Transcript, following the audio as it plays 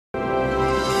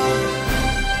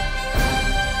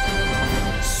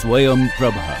Swayam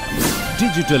Prabha.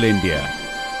 Digital India.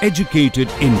 Educated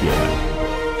India.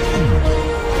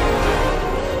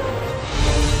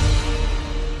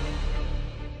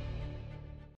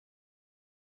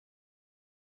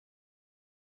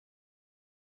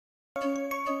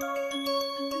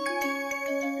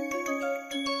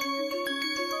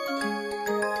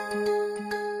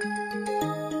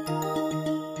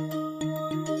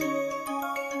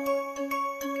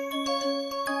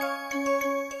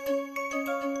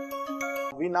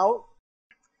 We now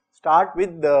start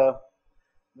with the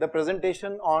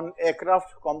presentation on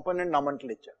aircraft component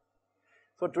nomenclature.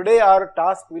 So today our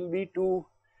task will be to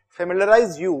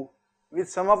familiarize you with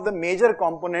some of the major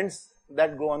components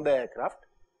that go on the aircraft.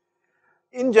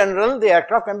 In general, the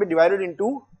aircraft can be divided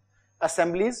into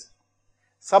assemblies,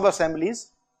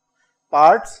 sub-assemblies,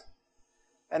 parts,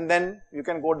 and then you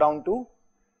can go down to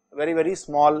very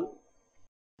small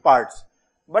parts.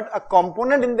 But a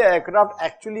component in the aircraft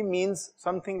actually means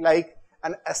something like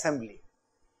an assembly.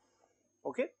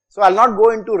 Okay, so I'll not go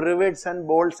into rivets and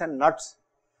bolts and nuts,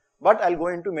 but I'll go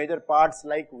into major parts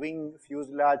like wing,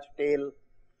 fuselage, tail,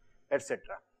 etc.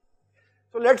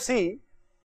 So let's see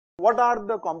what are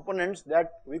the components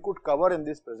that we could cover in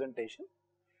this presentation.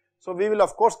 So we will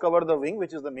of course cover the wing,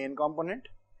 which is the main component.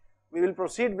 We will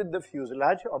proceed with the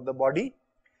fuselage or the body,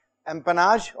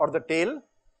 empennage or the tail,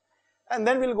 and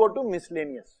then we'll go to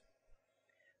miscellaneous.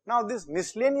 Now this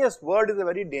miscellaneous word is a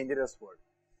very dangerous word.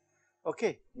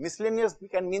 Okay, miscellaneous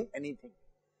can mean anything.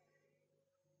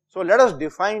 So let us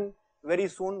define very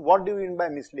soon what do we mean by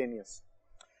miscellaneous.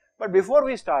 But before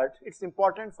we start, it's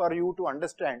important for you to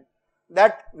understand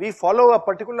that we follow a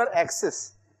particular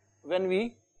axis when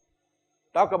we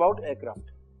talk about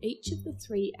aircraft. Each of the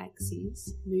three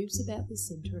axes moves about the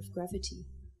centre of gravity.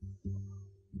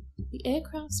 The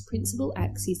aircraft's principal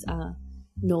axes are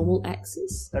normal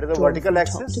axis, that is the vertical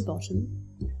axis, top to bottom,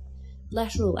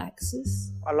 lateral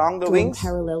axis, along the wings,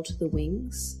 parallel to the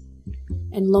wings,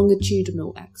 and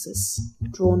longitudinal axis,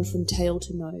 drawn from tail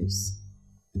to nose.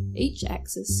 Each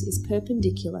axis is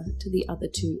perpendicular to the other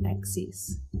two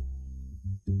axes.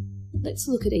 Let's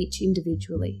look at each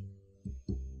individually.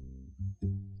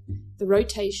 The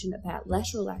rotation about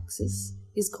lateral axis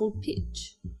is called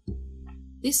pitch.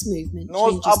 This movement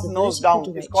nose changes up, the nose vertical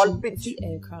down. It's direction called of pitch. the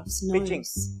aircraft's Pitching.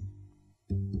 nose.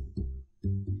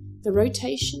 The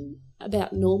rotation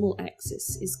about normal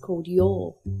axis is called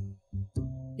yaw.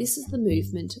 This is the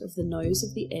movement of the nose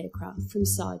of the aircraft from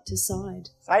side to side.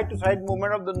 Side to side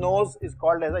movement of the nose is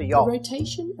called as a yaw. The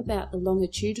rotation about the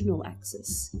longitudinal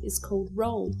axis is called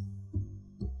roll.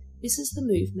 This is the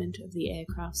movement of the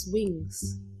aircraft's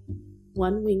wings.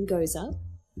 One wing goes up,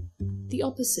 the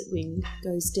opposite wing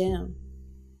goes down.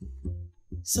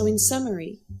 So in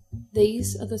summary,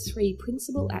 these are the three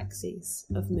principal axes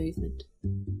of movement.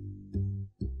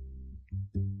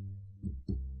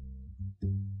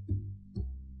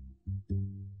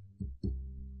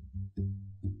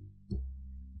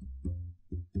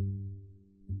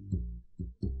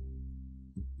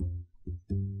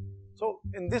 So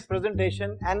in this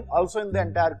presentation and also in the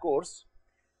entire course,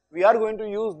 we are going to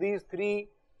use these three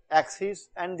axes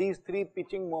and these three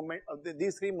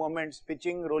moments,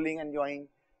 pitching, rolling and yawing.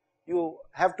 You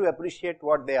have to appreciate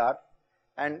what they are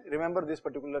and remember this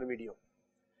particular video.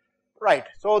 Right,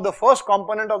 so the first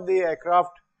component of the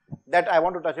aircraft that I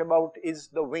want to touch about is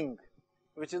the wing,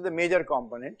 which is the major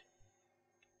component.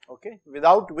 Okay,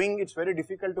 without wing it's very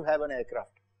difficult to have an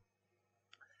aircraft.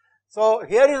 So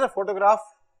here is a photograph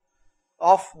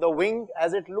of the wing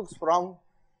as it looks from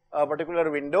a particular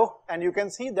window, and you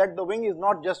can see that the wing is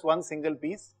not just one single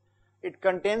piece, it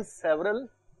contains several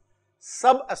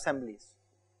sub-assemblies.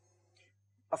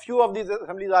 A few of these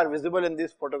assemblies are visible in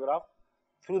this photograph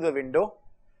through the window.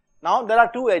 Now there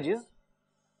are two edges,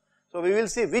 so we will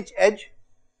see which edge,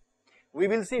 we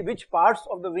will see which parts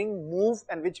of the wing move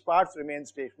and which parts remain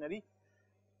stationary,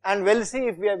 and we'll see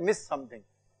if we have missed something.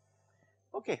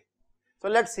 Okay, so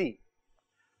let's see.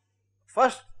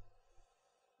 First,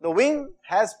 the wing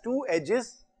has two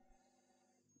edges,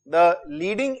 the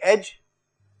leading edge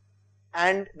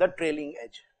and the trailing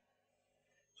edge.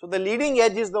 So the leading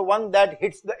edge is the one that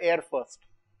hits the air first.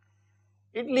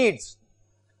 It leads.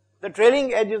 The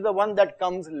trailing edge is the one that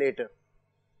comes later.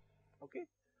 Okay.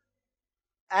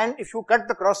 And if you cut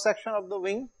the cross section of the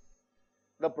wing,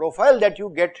 the profile that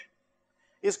you get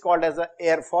is called as an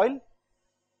airfoil.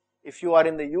 If you are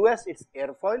in the US, it's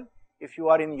airfoil. If you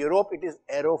are in Europe, it is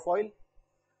aerofoil.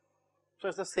 So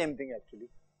it's the same thing actually,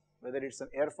 whether it's an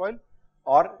airfoil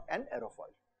or an aerofoil.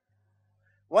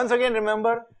 Once again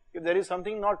remember, if there is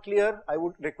something not clear, I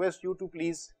would request you to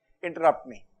please interrupt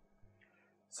me.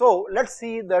 So let's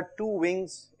see the two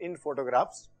wings in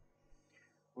photographs.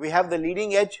 We have the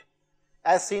leading edge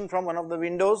as seen from one of the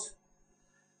windows.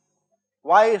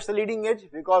 Why is the leading edge?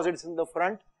 Because it's in the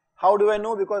front. How do I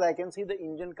know? Because I can see the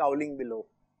engine cowling below,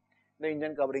 the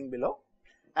engine covering below.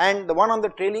 And the one on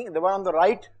the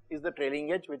right is the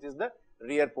trailing edge, which is the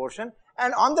rear portion.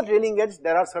 And on the trailing edge,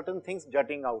 there are certain things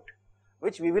jutting out,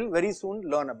 which we will very soon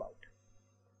learn about.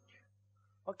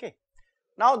 Okay.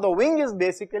 Now the wing is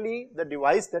basically the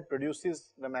device that produces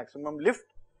the maximum lift,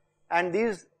 and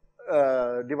these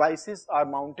devices are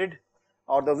mounted,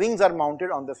 or the wings are mounted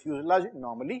on the fuselage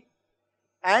normally,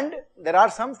 and there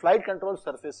are some flight control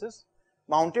surfaces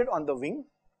mounted on the wing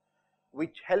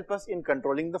which help us in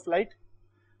controlling the flight.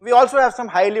 We also have some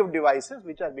high lift devices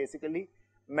which are basically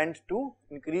meant to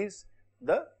increase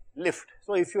the lift.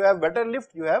 So if you have better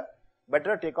lift, you have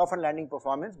better takeoff and landing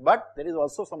performance, but there is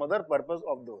also some other purpose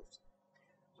of those.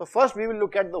 So first we will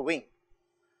look at the wing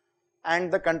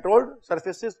and the controlled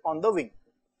surfaces on the wing.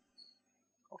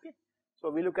 Okay,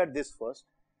 so we look at this first.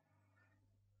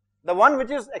 The one which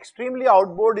is extremely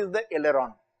outboard is the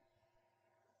aileron.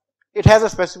 It has a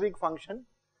specific function.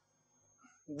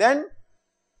 Then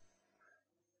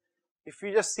if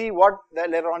we just see what the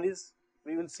aileron is,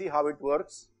 we will see how it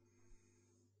works.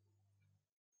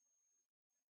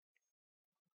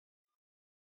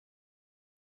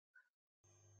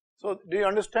 So do you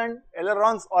understand?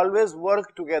 Ailerons always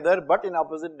work together but in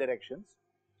opposite directions.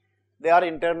 They are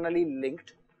internally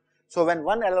linked. So when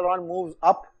one aileron moves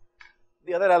up,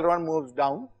 the other aileron moves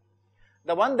down.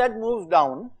 The one that moves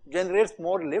down generates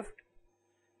more lift.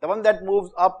 The one that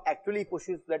moves up actually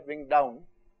pushes that wing down.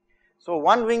 So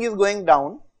one wing is going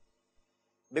down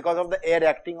because of the air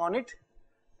acting on it,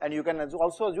 and you can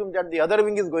also assume that the other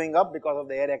wing is going up because of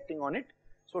the air acting on it.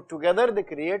 So together they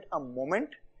create a moment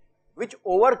which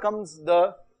overcomes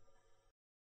the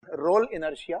roll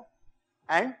inertia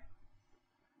and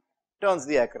turns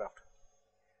the aircraft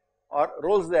or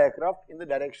rolls the aircraft in the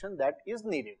direction that is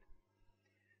needed.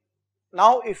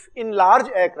 Now if in large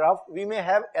aircraft we may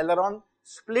have aileron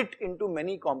split into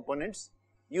many components.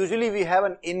 Usually we have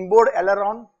an inboard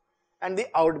aileron and the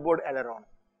outboard aileron.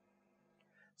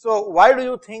 So why do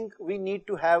you think we need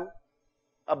to have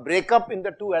a breakup in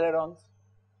the two ailerons?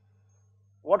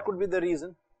 What could be the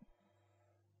reason?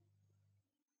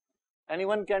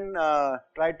 Anyone can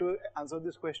try to answer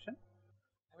this question?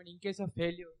 I mean, in case of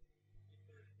failure.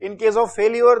 In case of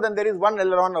failure, then there is one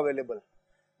aileron available.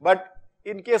 But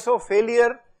in case of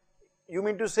failure, you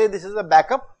mean to say this is a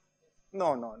backup?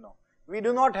 No, no, no. We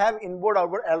do not have inboard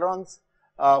outboard ailerons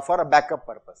for a backup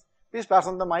purpose. Please pass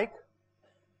on the mic.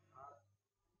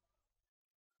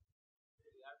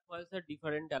 Was it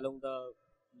different along the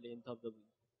length of the wing?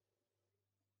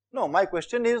 No, my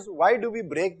question is, why do we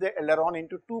break the aileron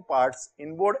into two parts,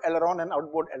 inboard aileron and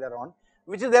outboard aileron,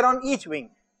 which is there on each wing?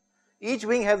 Each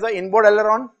wing has the inboard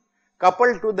aileron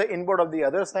coupled to the inboard of the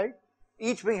other side.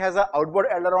 Each wing has an outboard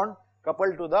aileron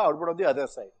coupled to the outboard of the other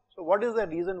side. So what is the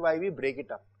reason why we break it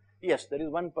up? Yes, there is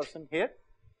one person here.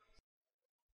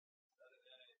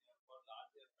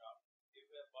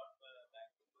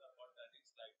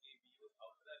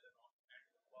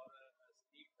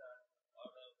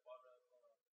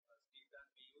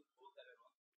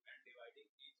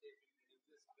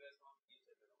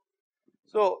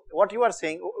 So what you are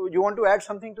saying, you want to add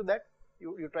something to that?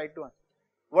 You try to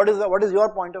answer. What is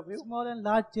your point of view? Small and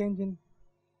large change in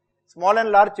small and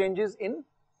large changes in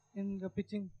the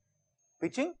pitching.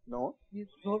 Pitching? No.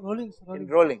 Rolling. In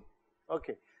rolling.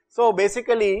 Okay. So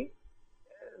basically,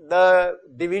 the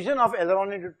division of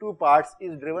aileron into two parts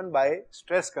is driven by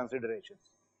stress considerations.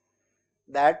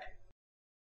 That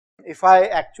if I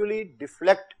actually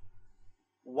deflect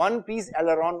one piece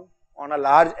aileron on a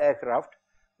large aircraft,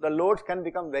 the loads can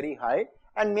become very high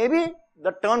and maybe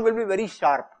the turn will be very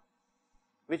sharp,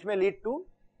 which may lead to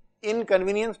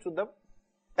inconvenience to the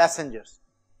passengers.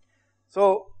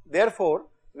 So therefore,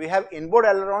 we have inboard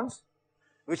ailerons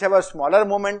which have a smaller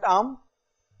moment arm,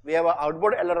 we have an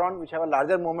outboard aileron which have a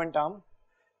larger moment arm.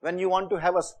 When you want to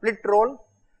have a split roll,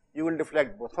 you will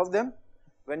deflect both of them.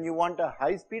 When you want a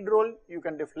high speed roll, you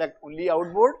can deflect only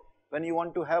outboard. When you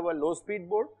want to have a low speed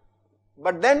board,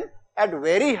 but then at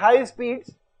very high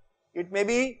speeds, it may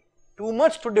be too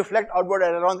much to deflect outboard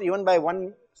ailerons even by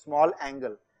one small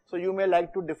angle. So you may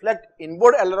like to deflect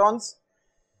inboard ailerons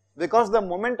because the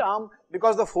moment arm,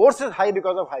 because the force is high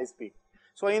because of high speed.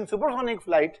 So in supersonic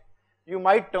flight, you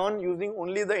might turn using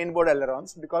only the inboard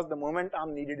ailerons because the moment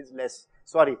arm needed is less.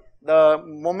 Sorry, the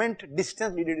moment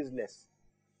distance needed is less.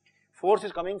 Force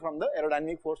is coming from the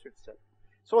aerodynamic force itself.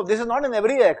 So this is not in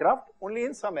every aircraft, only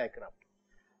in some aircraft.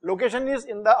 Location is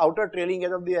in the outer trailing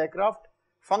edge of the aircraft.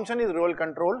 Function is roll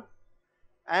control,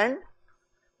 and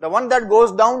The one that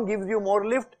goes down gives you more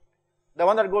lift, the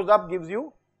one that goes up gives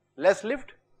you less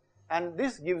lift, and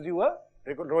this gives you a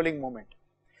rolling moment.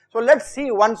 So let's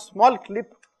see one small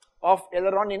clip of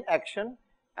aileron in action,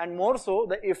 and more so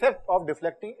the effect of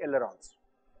deflecting ailerons.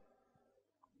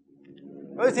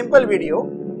 Very simple video.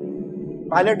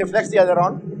 Pilot deflects the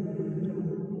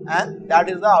aileron, and that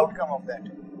is the outcome of that.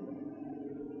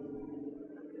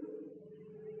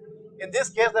 In this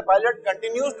case, the pilot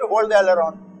continues to hold the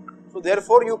aileron, so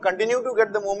therefore you continue to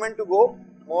get the movement to go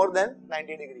more than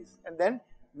 90 degrees, and then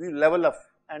we level up,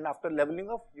 and after leveling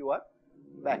up you are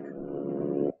back.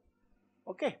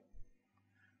 Okay.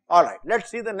 Alright, let's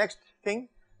see the next thing.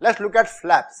 Let's look at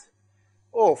flaps.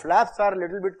 Oh, flaps are a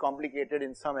little bit complicated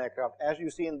in some aircraft. As you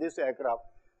see in this aircraft,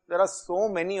 there are so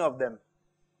many of them.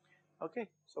 Okay,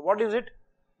 so what is it?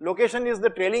 Location is the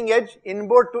trailing edge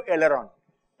inboard to aileron.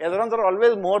 Ailerons are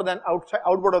always more than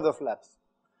outboard of the flaps.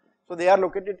 So they are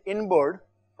located inboard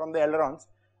from the ailerons,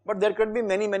 but there could be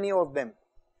many of them.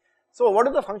 So what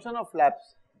is the function of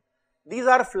flaps? These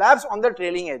are flaps on the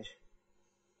trailing edge.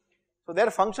 So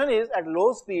their function is, at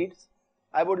low speeds,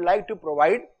 I would like to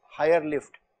provide higher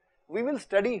lift. We will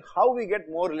study how we get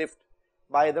more lift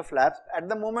by the flaps. At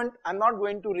the moment, I am not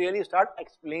going to really start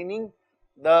explaining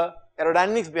the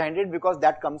aerodynamics behind it, because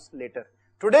that comes later.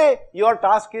 Today, your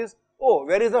task is, oh,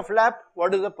 where is the flap?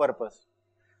 What is the purpose?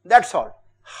 That's all.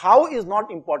 How is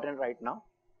not important right now.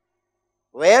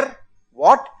 Where,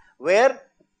 what, where,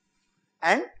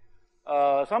 and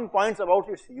some points about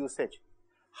its usage.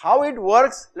 How it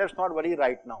works, let's not worry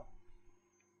right now.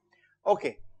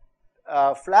 Okay,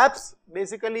 flaps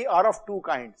basically are of two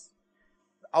kinds: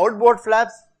 outboard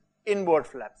flaps, inboard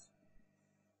flaps.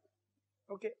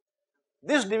 Okay,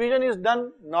 this division is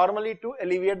done normally to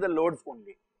alleviate the loads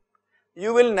only.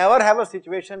 You will never have a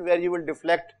situation where you will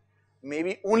deflect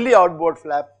maybe only outboard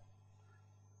flap.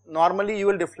 Normally you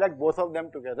will deflect both of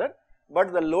them together,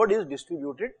 but the load is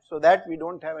distributed so that we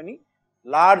don't have any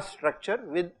large structure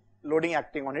with loading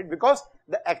acting on it, because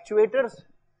the actuators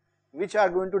which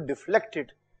are going to deflect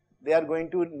it, they are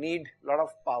going to need a lot of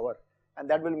power, and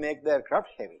that will make the aircraft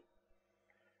heavy.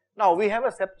 Now we have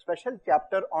a special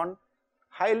chapter on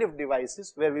high lift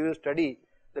devices where we will study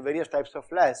the various types of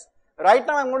flaps. Right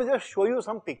now I am going to just show you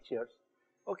some pictures.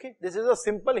 Okay, this is a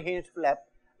simple hinged flap,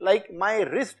 like my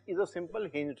wrist is a simple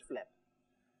hinged flap.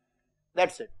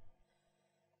 That's it.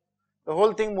 The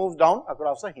whole thing moves down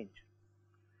across a hinge.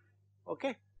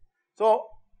 Okay, so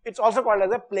it's also called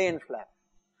as a plain flap,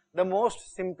 the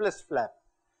most simplest flap.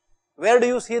 Where do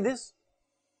you see this?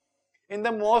 In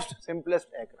the most simplest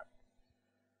aircraft.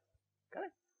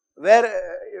 Correct?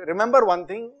 Where, remember one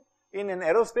thing, in an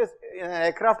aerospace, in an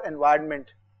aircraft environment,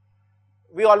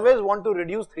 we always want to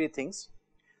reduce three things: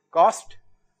 cost,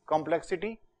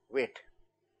 complexity, weight.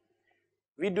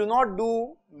 We do not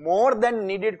do more than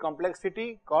needed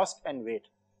complexity, cost, and weight.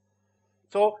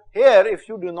 So here, if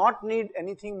you do not need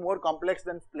anything more complex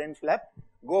than plain flap,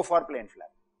 go for plain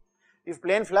flap. If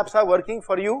plain flaps are working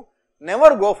for you,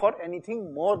 never go for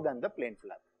anything more than the plain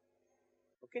flap.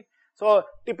 Okay. So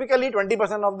typically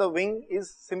 20% of the wing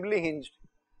is simply hinged.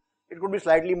 It could be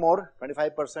slightly more,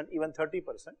 25%, even 30%,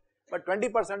 but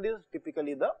 20% is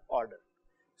typically the order.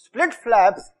 Split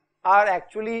flaps are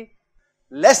actually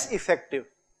less effective,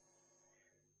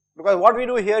 because what we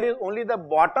do here is only the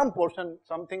bottom portion,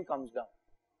 something comes down.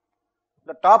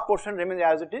 The top portion remains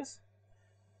as it is,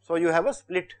 so you have a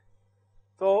split.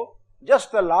 So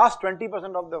just the last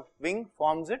 20% of the wing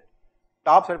forms it,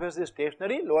 top surface is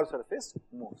stationary, lower surface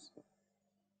moves.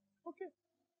 Okay.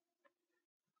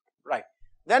 Right.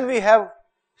 Then we have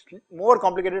more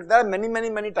complicated, there are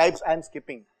many types I am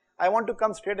skipping. I want to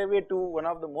come straight away to one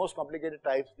of the most complicated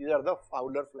types. These are the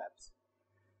Fowler flaps.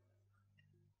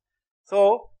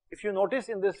 So if you notice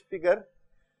in this figure,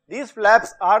 these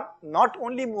flaps are not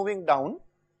only moving down,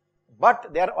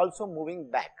 but they are also moving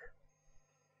back.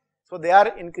 So they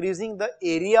are increasing the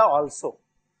area also,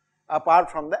 apart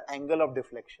from the angle of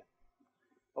deflection.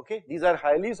 Okay, these are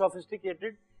highly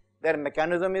sophisticated, their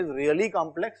mechanism is really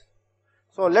complex.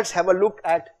 So let's have a look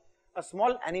at a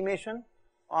small animation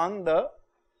on the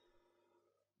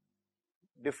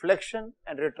deflection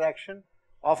and retraction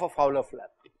of a Fowler flap.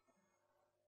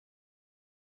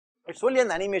 It's only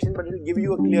an animation, but it will give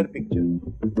you a clear picture.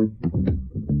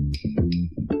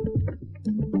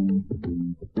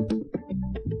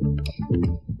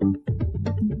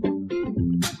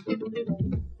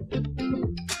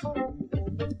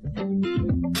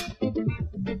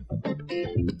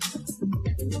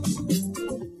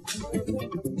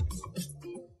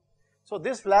 So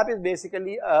this flap is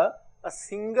basically a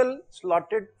single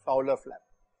slotted Fowler flap.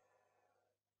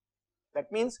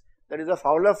 That means there is a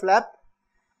Fowler flap,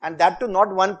 and that too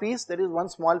not one piece, there is one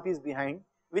small piece behind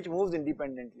which moves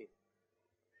independently.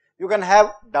 You can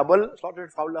have double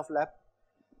slotted Fowler flap,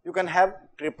 you can have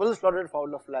triple slotted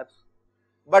Fowler flaps,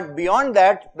 but beyond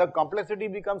that the complexity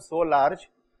becomes so large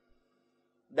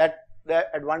that the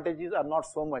advantages are not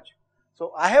so much.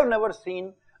 So I have never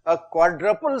seen a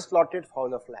quadruple slotted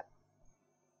Fowler flap.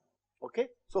 Okay,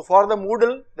 so for the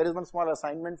Moodle there is one small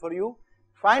assignment for you.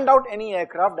 Find out any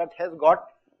aircraft that has got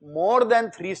more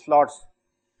than 3 slots.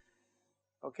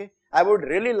 Okay, I would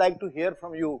really like to hear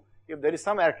from you if there is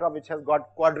some aircraft which has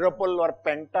got quadruple or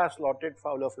penta slotted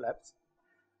Fowler flaps.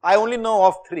 I only know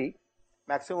of 3,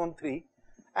 maximum 3,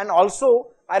 and also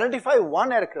identify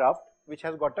one aircraft which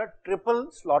has got a triple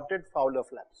slotted Fowler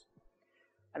flaps.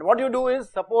 And what you do is,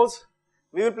 suppose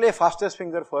we will play fastest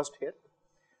finger first here.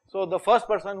 So the first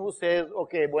person who says,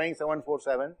 okay, Boeing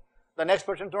 747, the next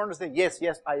person should say, yes,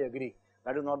 yes, I agree.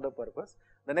 That is not the purpose.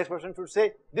 The next person should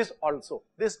say, this also,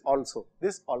 this also,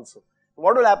 this also.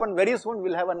 What will happen very soon,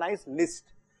 we'll have a nice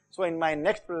list. So in my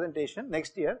next presentation,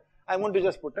 next year, I'm going to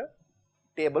just put a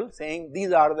table saying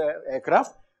these are the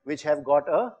aircraft which have got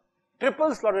a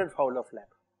triple slotted Fowler flap.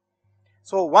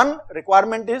 So one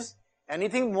requirement is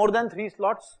anything more than 3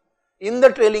 slots in the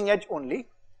trailing edge only.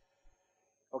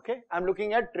 Okay, I'm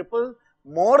looking at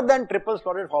more than triple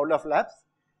slotted Fowler flaps,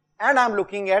 and I'm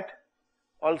looking at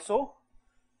also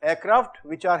aircraft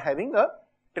which are having a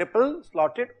triple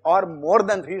slotted or more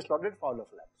than 3 slotted Fowler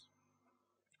flaps.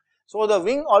 So the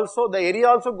wing also, the area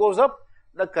also goes up,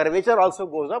 the curvature also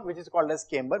goes up, which is called as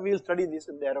camber. We will study this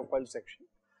in the aerofoil section.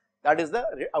 That is the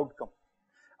outcome.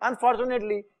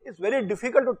 Unfortunately, it's very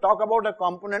difficult to talk about a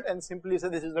component and simply say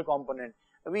this is the component.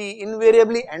 We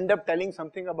invariably end up telling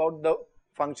something about the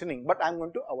functioning, but I'm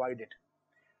going to avoid it.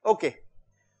 Okay,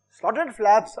 slotted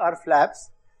flaps are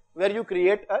flaps where you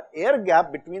create an air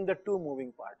gap between the 2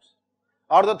 moving parts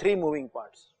or the 3 moving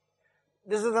parts.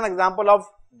 This is an example of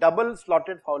double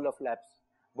slotted Fowler flaps,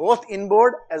 both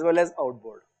inboard as well as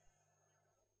outboard.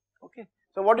 Okay,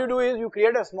 so what you do is you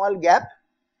create a small gap,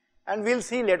 and we'll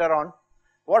see later on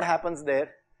what happens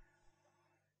there.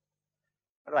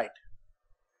 Right.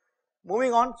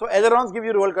 Moving on, so ailerons give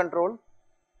you roll control,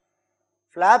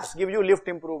 flaps give you lift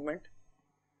improvement.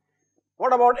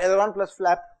 What about aileron plus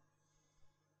flap?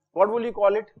 What will you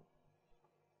call it?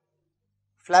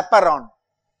 Flapperon.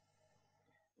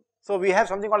 So we have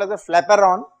something called as a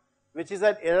flapperon, which is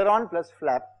an aileron plus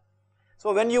flap.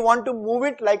 So when you want to move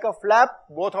it like a flap,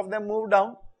 both of them move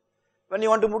down. When you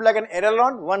want to move like an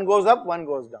aileron, one goes up, one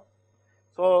goes down.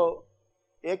 So,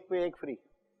 ek pe ek free.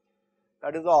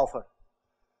 That is the offer.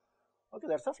 Okay,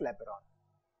 that's a flapperon.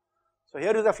 So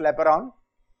here is a flapperon,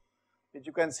 which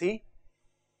you can see,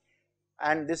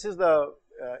 and this is the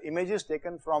images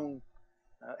taken from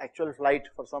actual flight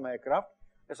for some aircraft.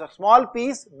 It's a small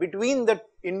piece between the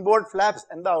inboard flaps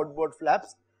and the outboard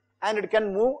flaps, and it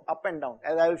can move up and down,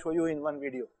 as I will show you in one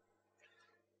video.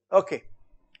 Okay,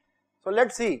 so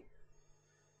let's see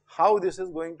how this is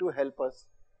going to help us.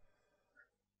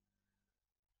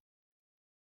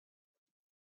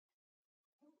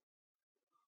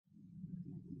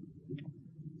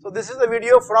 So this is the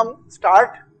video from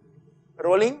start,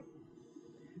 rolling,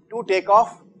 to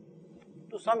takeoff,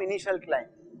 to some initial climb.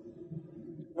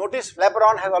 Notice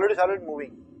flapperon has already started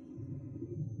moving.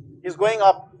 It's going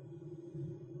up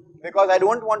because I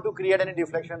don't want to create any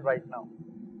deflection right now.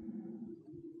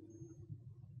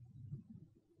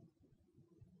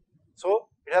 So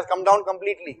it has come down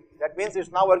completely. That means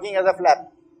it's now working as a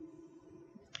flap.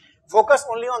 Focus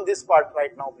only on this part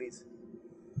right now, please.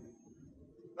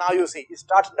 Now you see, it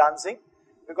starts dancing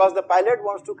because the pilot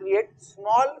wants to create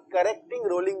small correcting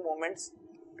rolling moments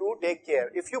to take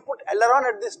care. If you put aileron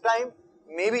at this time,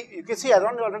 maybe you can see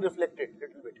aileron is already reflected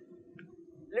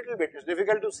little bit, it's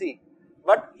difficult to see.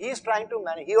 But he is trying to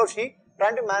manage, he or she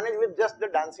trying to manage with just the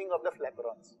dancing of the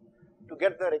flapperons to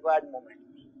get the required moment.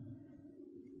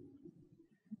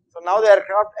 So now the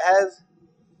aircraft has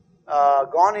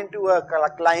gone into a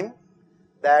climb.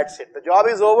 That's it. The job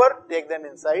is over, take them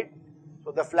inside.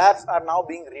 So the flaps are now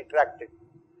being retracted.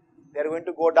 They are going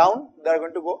to go down, they are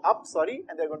going to go up,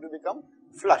 and they are going to become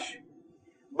flush.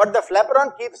 But the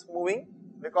flapperon keeps moving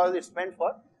because it's meant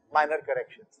for minor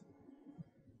corrections.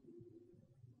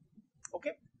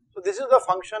 Okay, so this is the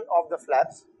function of the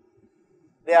flaps.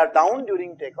 They are down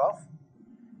during takeoff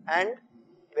and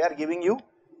they are giving you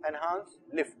enhanced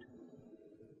lift.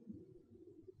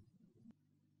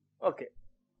 Okay.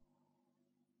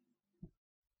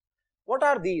 What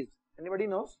are these? Anybody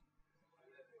knows?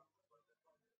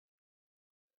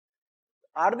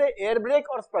 Are they air brake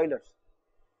or spoilers?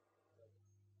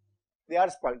 They are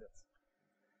spoilers.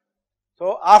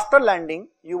 So after landing,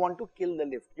 you want to kill the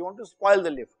lift, you want to spoil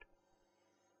the lift.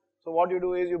 So what you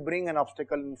do is you bring an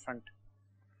obstacle in front.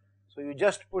 So you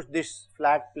just push this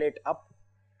flat plate up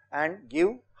and give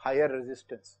higher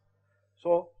resistance.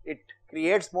 So it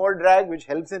creates more drag, which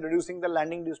helps in reducing the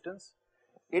landing distance.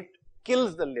 It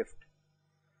kills the lift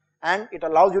and it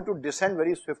allows you to descend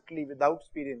very swiftly without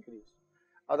speed increase.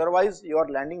 Otherwise your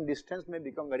landing distance may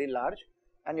become very large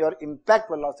and your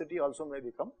impact velocity also may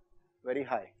become very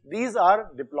high. These are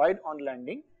deployed on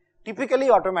landing, typically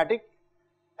automatic.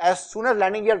 As soon as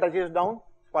landing gear touches down,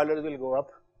 spoilers will go up.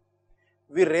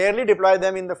 We rarely deploy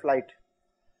them in the flight.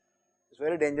 It's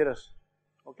very dangerous.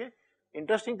 Okay.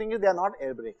 Interesting thing is they are not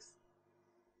air brakes.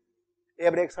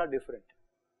 Air brakes are different.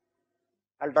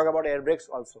 I'll talk about air brakes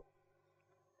also.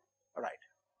 Alright.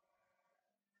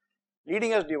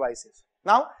 Leading edge devices.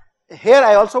 Now, here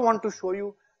I also want to show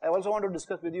you, I also want to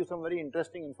discuss with you some very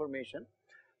interesting information.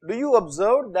 Do you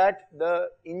observe that the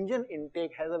engine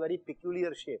intake has a very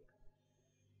peculiar shape?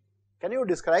 Can you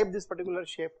describe this particular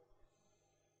shape?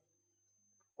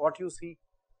 What you see?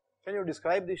 Can you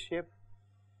describe this shape?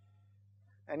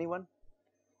 Anyone?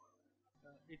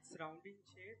 It's round in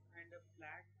shape and a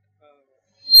flat.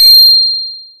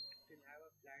 Will have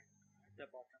a flat at the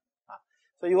bottom.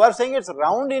 So you are saying it's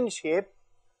round in shape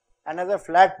and has a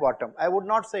flat bottom. I would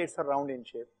not say it's a round in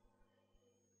shape.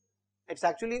 It's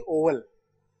actually oval.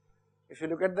 If you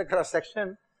look at the cross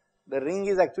section, the ring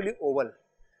is actually oval.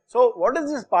 So what is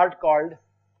this part called?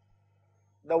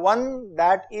 The one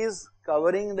that is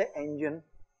covering the engine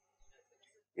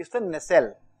is the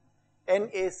nacelle.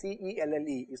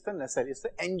 N-A-C-E-L-L-E is the nacelle, it's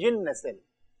the engine nacelle.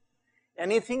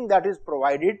 Anything that is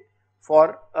provided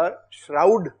for a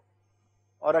shroud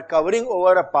or a covering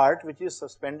over a part which is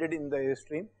suspended in the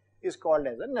airstream is called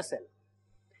as a nacelle.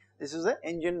 This is the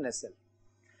engine nacelle.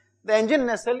 The engine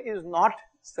nacelle is not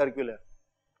circular.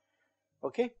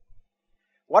 Okay.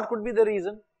 What could be the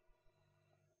reason?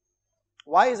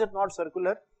 Why is it not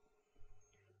circular?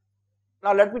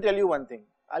 Now let me tell you one thing.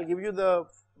 I'll give you the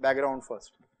background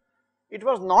first. It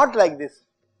was not like this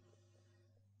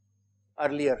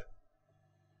earlier.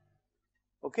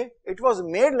 Okay. It was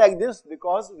made like this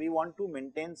because we want to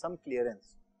maintain some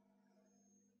clearance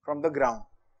from the ground.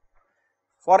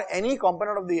 For any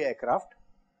component of the aircraft,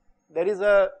 there is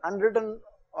a unwritten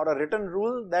or a written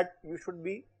rule that you should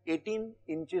be 18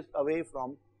 inches away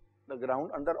from the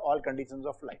ground under all conditions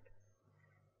of flight.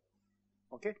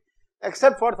 Okay.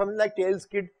 Except for something like tail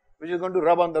skid, which is going to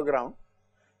rub on the ground.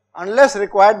 Unless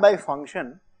required by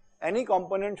function, any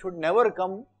component should never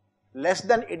come less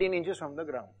than 18 inches from the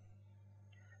ground.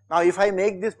 Now if I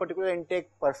make this particular intake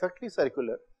perfectly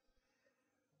circular,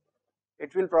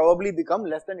 it will probably become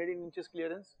less than 18 inches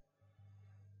clearance,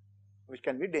 which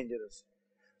can be dangerous.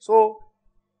 So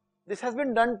this has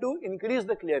been done to increase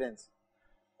the clearance.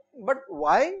 But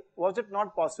why was it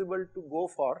not possible to go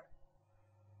for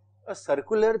a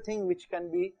circular thing which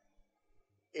can be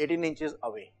 18 inches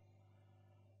away?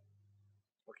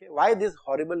 Okay, why this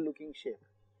horrible looking shape?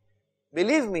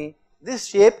 Believe me, this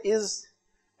shape is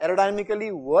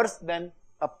aerodynamically worse than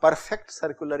a perfect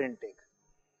circular intake.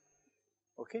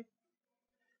 Okay.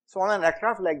 So on an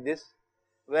aircraft like this,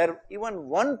 where even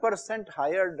 1%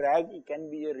 higher drag can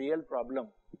be a real problem,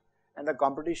 and the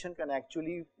competition can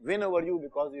actually win over you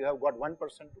because you have got 1%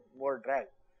 more drag.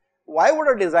 Why would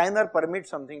a designer permit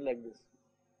something like this?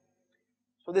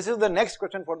 So this is the next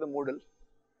question for the Moodle.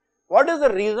 What is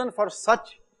the reason for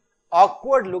such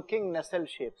awkward looking nacelle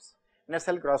shapes,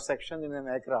 nacelle cross section in an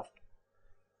aircraft?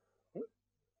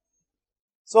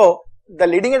 So the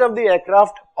leading edge of the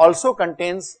aircraft also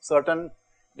contains certain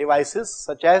devices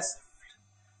such as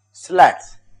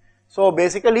slats. So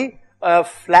basically a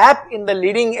flap in the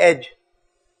leading edge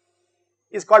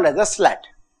is called as a slat,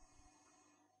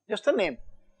 just a name.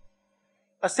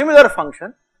 A similar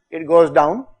function, it goes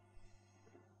down,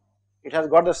 it has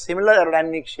got a similar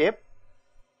aerodynamic shape,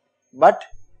 but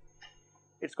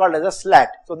it's called as a slat.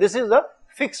 So this is a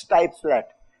fixed type slat,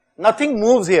 nothing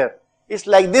moves here, it's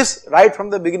like this right from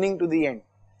the beginning to the end.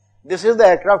 This is the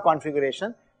aircraft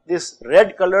configuration, this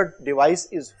red colored device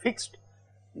is fixed,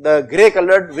 the grey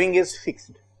colored wing is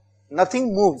fixed,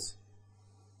 nothing moves.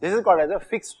 This is called as a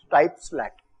fixed type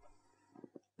slat.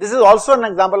 This is also an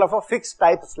example of a fixed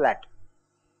type slat,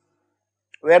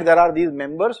 where there are these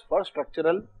members for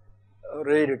structural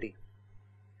rigidity.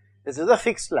 This is a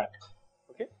fixed slat.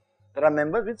 Okay, there are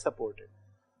members which support it.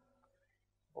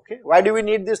 Okay, why do we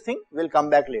need this thing? We'll come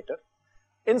back later.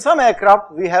 In some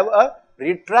aircraft, we have a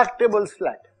retractable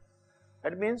slat.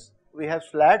 That means we have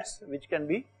slats which can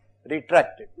be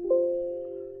retracted.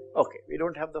 Okay, we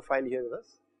don't have the file here with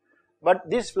us. but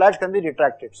these flaps can be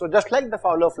retracted. So just like the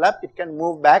Fowler flap, it can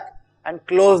move back and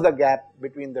close the gap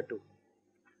between the two.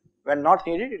 When not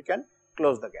needed, it can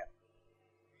close the gap.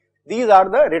 These are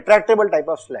the retractable type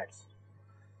of slats.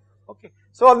 Okay.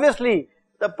 So obviously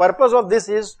the purpose of this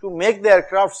is to make the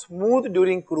aircraft smooth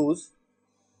during cruise,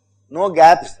 no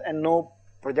gaps and no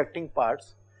projecting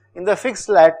parts. In the fixed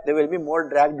slat there will be more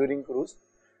drag during cruise,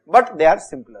 but they are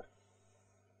simpler.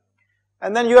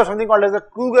 And then you have something called as a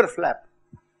Kruger flap.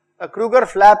 A Kruger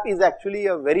flap is actually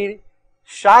a very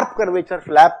sharp curvature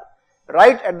flap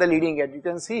right at the leading edge. You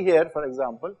can see here, for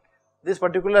example, this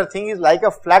particular thing is like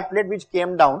a flat plate which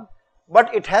came down,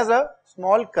 but it has a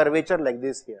small curvature like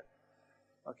this here.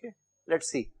 Okay, let's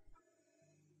see.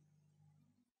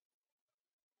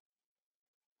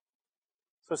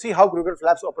 So see how Kruger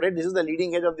flaps operate. This is the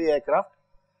leading edge of the aircraft.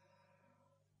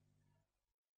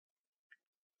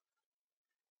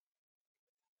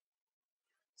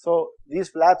 So these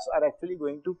flaps are actually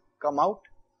going to come out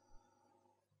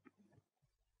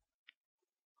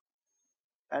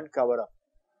and cover up.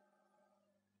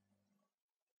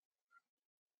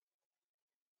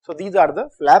 So these are the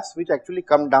flaps which actually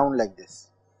come down like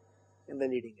this in the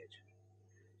leading edge.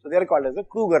 So they are called as a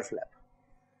Kruger flap.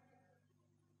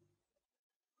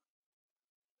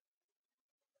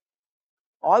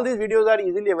 All these videos are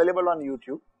easily available on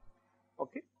YouTube.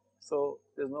 Okay, so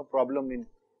there is no problem in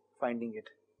finding it.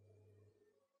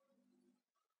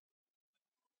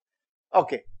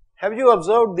 Okay, have you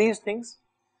observed these things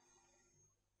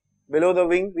below the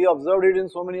wing? We observed it in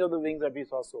so many of the wings that we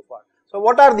saw so far. So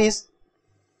what are these?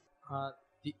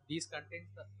 These contain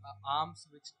the arms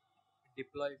which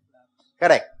deploy flaps.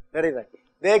 Correct, very right.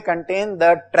 They contain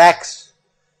the tracks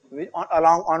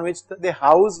on which they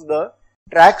house the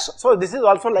tracks. So this is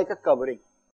also like a covering.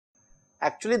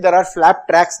 Actually there are flap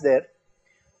tracks there.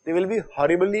 They will be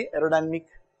horribly aerodynamic.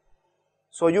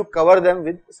 So you cover them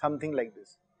with something like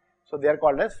this. So they are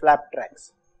called as flap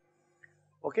tracks,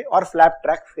 okay, or flap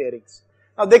track fairings.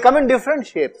 Now they come in different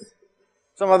shapes.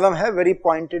 Some of them have very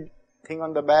pointed thing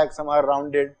on the back, some are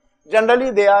rounded.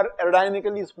 Generally they are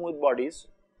aerodynamically smooth bodies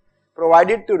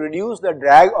provided to reduce the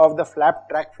drag of the flap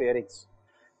track fairings.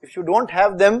 If you don't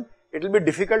have them, it will be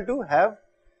difficult to have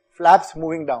flaps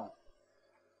moving down.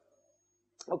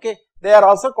 Okay, they are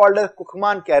also called as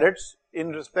Kuchman carrots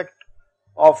in respect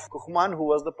of Kuchman, who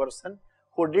was the person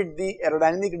who did the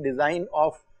aerodynamic design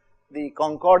of the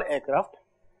Concorde aircraft,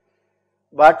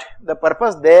 but the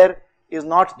purpose there is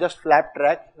not just flap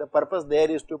track, the purpose there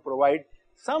is to provide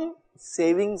some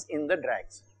savings in the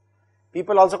drags.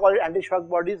 People also call it anti-shock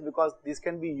bodies because these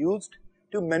can be used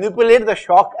to manipulate the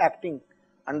shock acting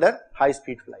under high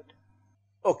speed flight.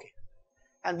 Okay,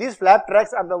 and these flap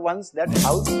tracks are the ones that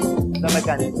house the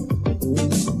mechanism.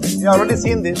 You have already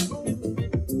seen this.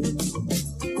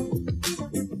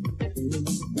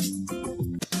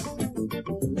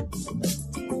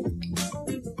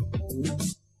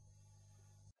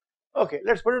 Okay,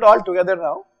 let's put it all together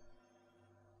now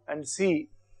and see.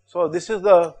 So this is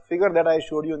the figure that I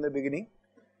showed you in the beginning.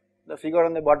 The figure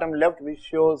on the bottom left which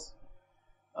shows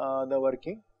the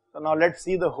working. So now let's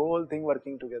see the whole thing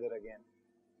working together again.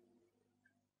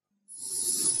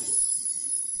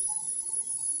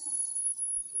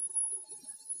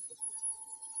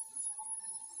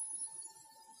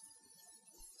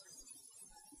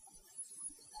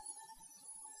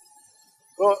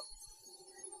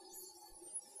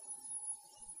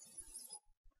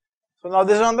 So now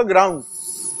this is on the ground.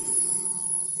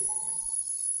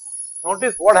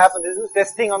 Notice what happens. This is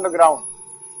testing on the ground.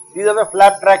 These are the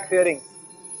flap track fairings.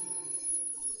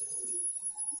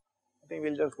 I think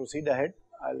we'll just proceed ahead.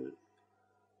 I'll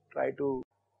try to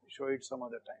show it some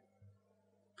other time.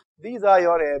 These are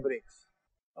your air brakes.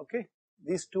 Okay,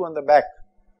 these two on the back.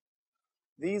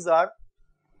 These are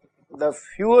the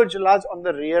fuselage on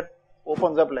the rear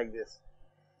opens up like this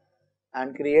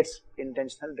and creates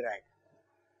intentional drag.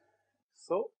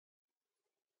 So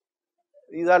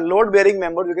these are load bearing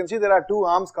members. You can see there are two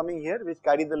arms coming here which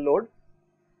carry the load,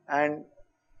 and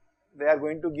they are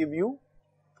going to give you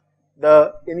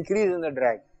the increase in the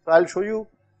drag. So I'll show you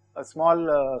a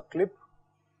small clip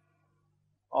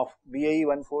of BAE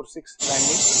 146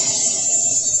 landing.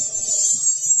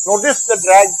 Notice the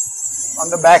drag on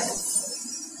the back.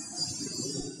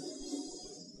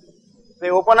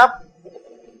 They open up.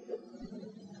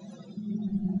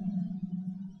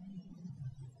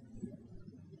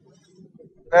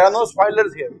 There are no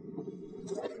spoilers here,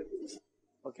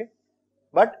 okay,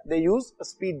 but they use a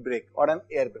speed brake or an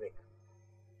air brake.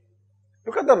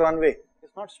 Look at the runway,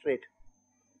 it's not straight,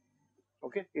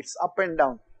 okay, it's up and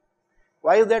down.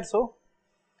 Why is that so?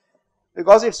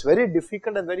 Because it's very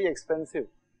difficult and very expensive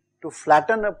to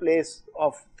flatten a place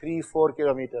of 3-4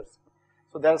 kilometers.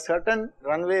 So there are certain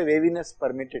runway waviness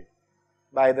permitted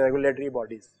by the regulatory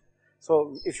bodies.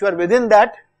 So if you are within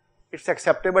that, it's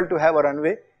acceptable to have a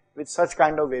runway with such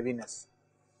kind of waviness.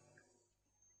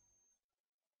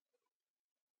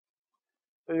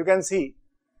 So you can see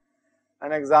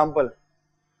an example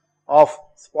of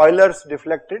spoilers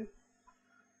deflected,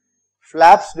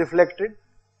 flaps deflected,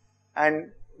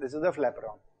 and this is the flap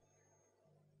round.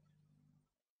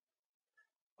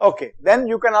 Okay, then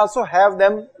you can also have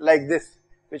them like this,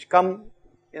 which come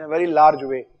in a very large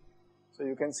way. So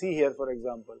you can see here, for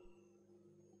example,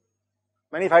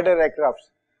 many fighter aircrafts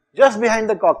just behind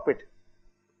the cockpit,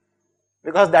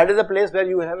 because that is the place where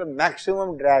you have a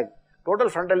maximum drag. Total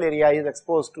frontal area is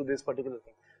exposed to this particular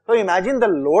thing. So imagine the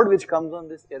load which comes on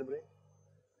this air brake.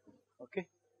 Okay.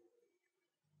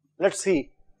 Let's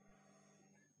see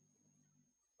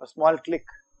a small click.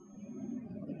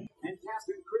 And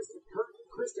Captain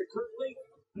Krista Kirtley.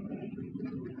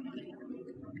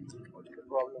 What's the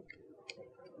problem?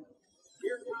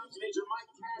 Here comes Major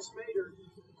Mike Cash Vader.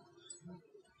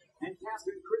 And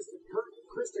Captain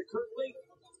Krista Kirtley.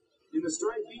 In the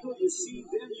Strike Eagle, you see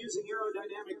them using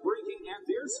aerodynamic braking and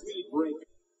their speed brake.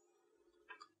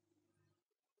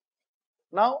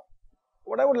 Now,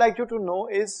 what I would like you to know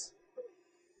is,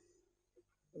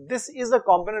 this is a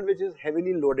component which is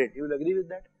heavily loaded. You will agree with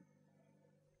that?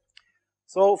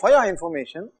 So, for your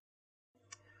information,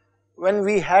 when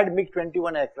we had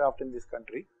MiG-21 aircraft in this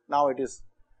country, now it is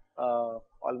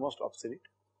almost obsolete.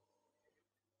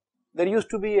 There used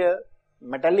to be a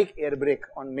metallic air brake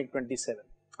on MiG-27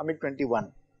 or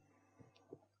MiG-21,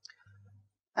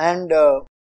 and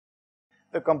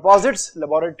the Composites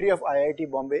Laboratory of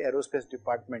IIT Bombay Aerospace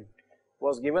Department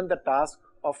was given the task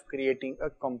of creating a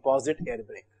composite air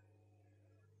brake.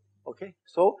 Okay,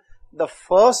 so the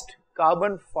first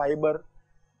carbon fiber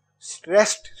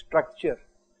stressed structure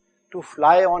to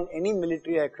fly on any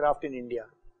military aircraft in India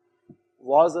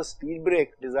was a speed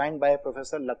brake designed by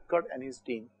Professor Lakkad and his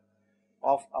team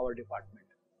of our department.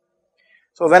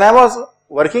 So when I was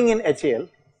working in HAL,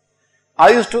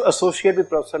 I used to associate with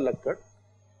Professor Lakkad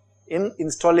in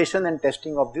installation and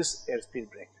testing of this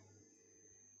airspeed brake.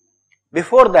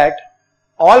 Before that,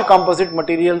 all composite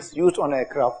materials used on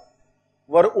aircraft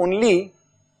were only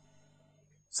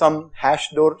some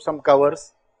hash door, some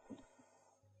covers,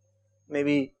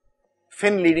 maybe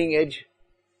fin leading edge,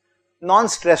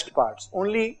 non-stressed parts,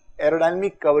 only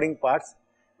aerodynamic covering parts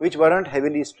which weren't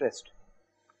heavily stressed.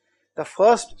 The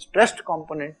first stressed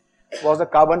component was the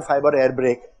carbon fiber air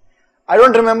brake. I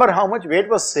don't remember how much weight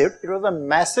was saved. It was a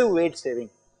massive weight saving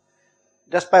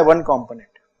just by one component.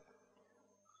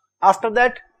 After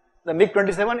that, the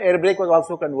MiG-27 air brake was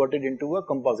also converted into a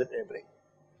composite air brake.